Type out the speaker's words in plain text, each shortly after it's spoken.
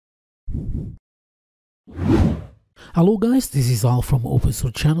Hello guys, this is Al from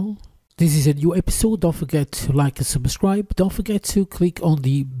OpenSource channel. This is a new episode. Don't forget to like and subscribe. Don't forget to click on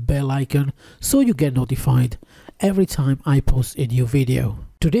the bell icon so you get notified every time I post a new video.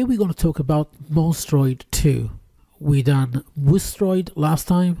 Today we're going to talk about MonStroid 2. We done Wordpress last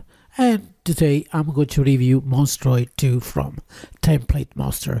time, and today I'm going to review MonStroid 2 from Template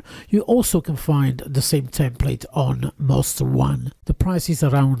Master. You also can find the same template on Master 1. The price is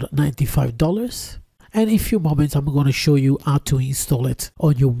around $95. And in a few moments I'm going to show you how to install it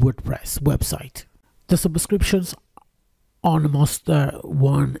on your WordPress website. The subscriptions on Master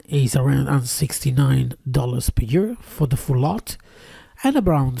 1 is around $69 per year for the full lot, and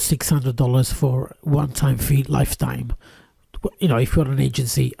around $600 for one-time fee lifetime. You know, if you're an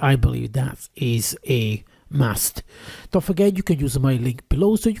agency, I believe that is a must. Don't forget, you can use my link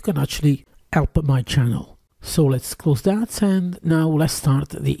below so you can actually help my channel. So let's close that, and now let's start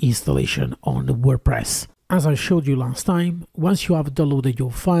the installation on the WordPress. As I showed you last time, once you have downloaded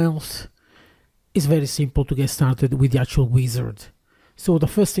your files, it's very simple to get started with the actual wizard. So the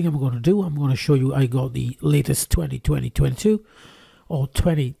first thing I'm going to do, I'm going to show you I got the latest 2022 or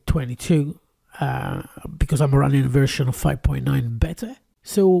 2022 because I'm running a version of 5.9 beta.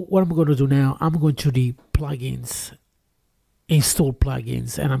 So what I'm going to do now, I'm going to the plugins, install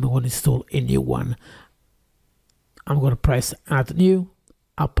plugins, and I'm going to install a new one. I'm going to press add new,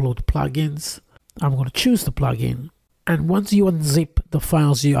 upload plugins. I'm going to choose the plugin, and once you unzip the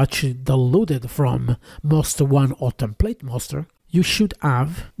files you actually downloaded from Master 1 or Template Master, you should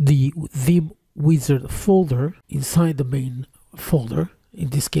have the theme wizard folder inside the main folder. In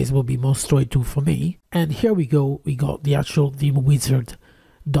this case will be MonStroid 2 for me, and here we go, we got the actual theme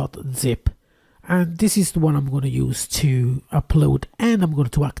wizard.zip. And this is the one I'm going to use to upload, and I'm going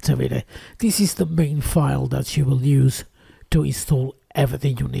to activate it. This is the main file that you will use to install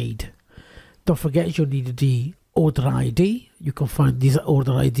everything you need. Don't forget you need the order ID. You can find this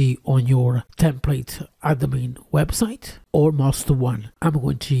order ID on your template admin website or Master 1. I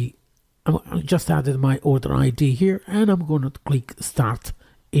just added my order ID here, and I'm going to click start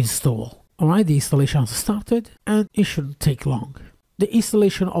install. Alright, the installation has started and it shouldn't take long. The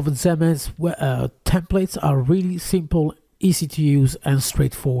installation of XMS templates are really simple, easy to use, and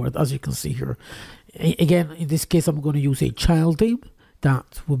straightforward, as you can see here. Again, in this case, I'm going to use a child theme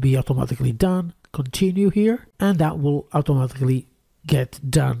that will be automatically done. Continue here, and that will automatically get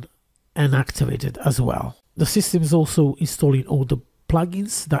done and activated as well. The system is also installing all the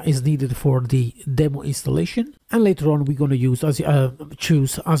plugins that is needed for the demo installation, and later on we're going to use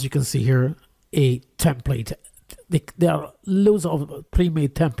choose, as you can see here, a template. There are loads of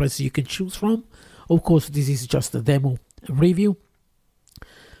pre-made templates you can choose from. Of course, this is just a demo review,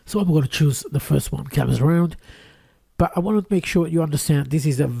 so I'm going to choose the first one comes around. But I want to make sure you understand this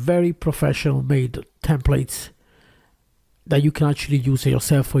is a very professional made template that you can actually use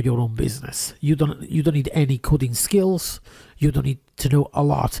yourself for your own business. You don't need any coding skills. You don't need to know a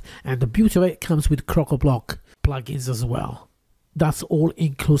lot, and the beauty of it comes with CrocoBlock plugins as well. That's all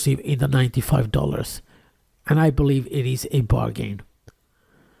inclusive in the $95. And I believe it is a bargain.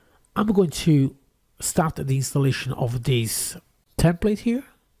 I'm going to start the installation of this template here.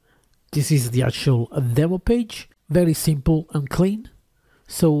 This is the actual demo page, very simple and clean.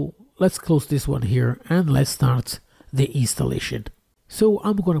 So let's close this one here and let's start the installation. So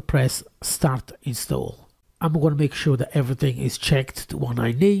I'm going to press start install. I'm going to make sure that everything is checked, the one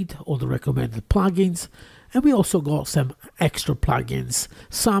I need, all the recommended plugins. And we also got some extra plugins.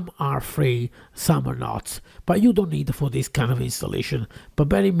 Some are free, some are not, but you don't need it for this kind of installation. But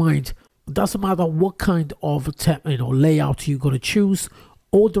bear in mind, it doesn't matter what kind of layout you're going to choose,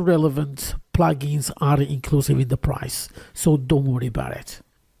 all the relevant plugins are inclusive in the price, so don't worry about it.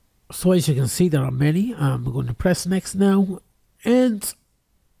 So as you can see, there are many. I'm going to press next now, and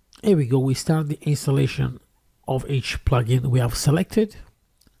here we go. We start the installation of each plugin we have selected.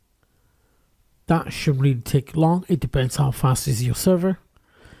 That shouldn't really take long. It depends how fast is your server.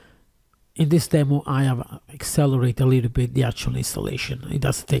 In this demo, I have accelerated a little bit the actual installation. It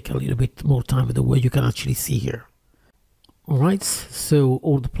does take a little bit more time the way you can actually see here. Alright, so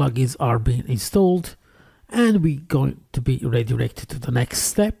all the plugins are being installed, and we're going to be redirected to the next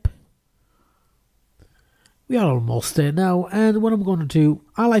step. We are almost there now, and what I'm going to do,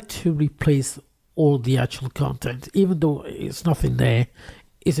 I like to replace all the actual content. Even though it's nothing there,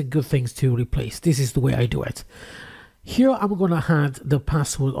 it's a good thing to replace. This is the way I do it. Here I'm going to add the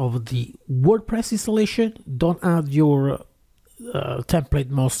password of the WordPress installation. Don't add your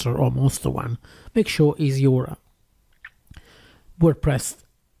template master or Master 1. Make sure it's your WordPress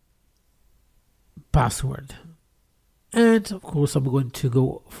password. And of course I'm going to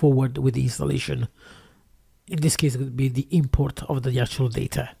go forward with the installation in this case it would be the import of the actual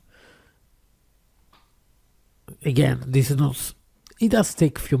data. Again, this is not, it does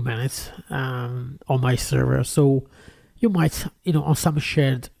take a few minutes on my server, so you might, on some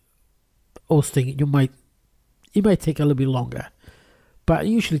shared hosting, it might take a little bit longer, but it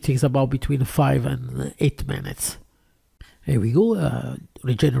usually takes about between 5 and 8 minutes. Here we go,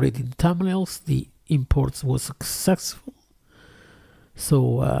 regenerating thumbnails. The imports was successful.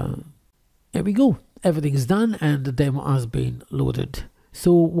 So here we go, everything is done and the demo has been loaded.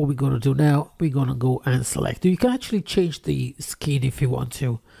 So what we're going to do now, we're going to go and select. You can actually change the skin if you want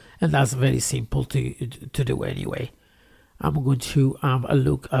to, and that's very simple to do anyway. I'm going to have a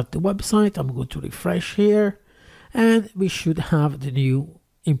look at the website. I'm going to refresh here, and we should have the new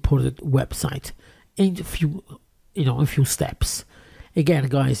imported website in a few steps. Again,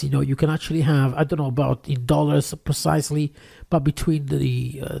 guys, you can actually have, I don't know about in dollars precisely, but between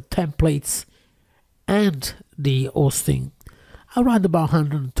the templates and the hosting, around about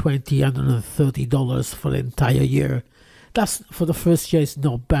 $120, $130 for the entire year. That's, for the first year, it's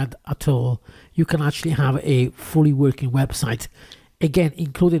not bad at all. You can actually have a fully working website. Again,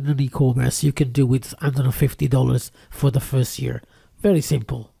 including an e-commerce, you can do with $150 for the first year. Very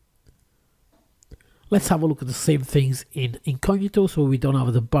simple. Let's have a look at the same things in incognito, so we don't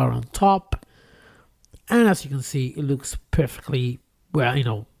have the bar on top. And as you can see, it looks perfectly,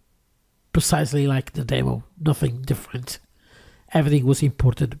 well, precisely like the demo. Nothing different. Everything was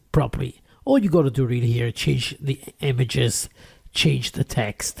imported properly. All you got to do really here, change the images, change the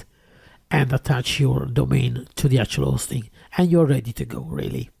text, and attach your domain to the actual hosting, and you're ready to go,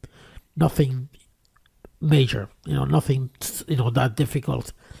 really. Nothing major, nothing, that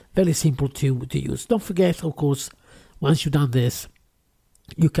difficult. Very simple to use. Don't forget, of course, once you've done this,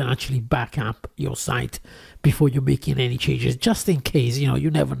 you can actually back up your site before you're making any changes, just in case,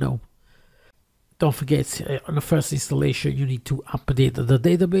 you never know. Don't forget, on the first installation, you need to update the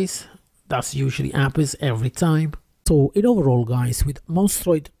database. That's usually happens every time. So in overall, guys, with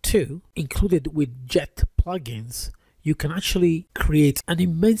MonStroid 2 included with Jet plugins, you can actually create an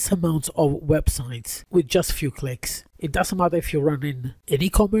immense amount of websites with just a few clicks. It doesn't matter if you're running an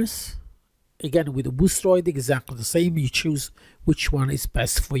e-commerce. Again, with MonStroid, exactly the same. You choose which one is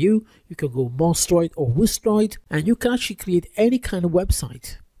best for you. You can go MonStroid or Wordpress, and you can actually create any kind of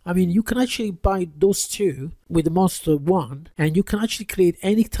website. I mean, you can actually buy those two with the MonStroid 1, and you can actually create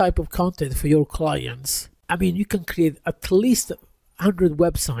any type of content for your clients. I mean, you can create at least 100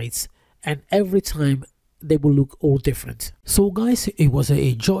 websites, and every time they will look all different. So guys, it was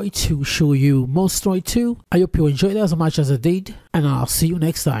a joy to show you MonStroid 2. I hope you enjoyed it as much as I did, and I'll see you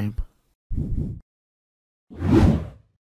next time.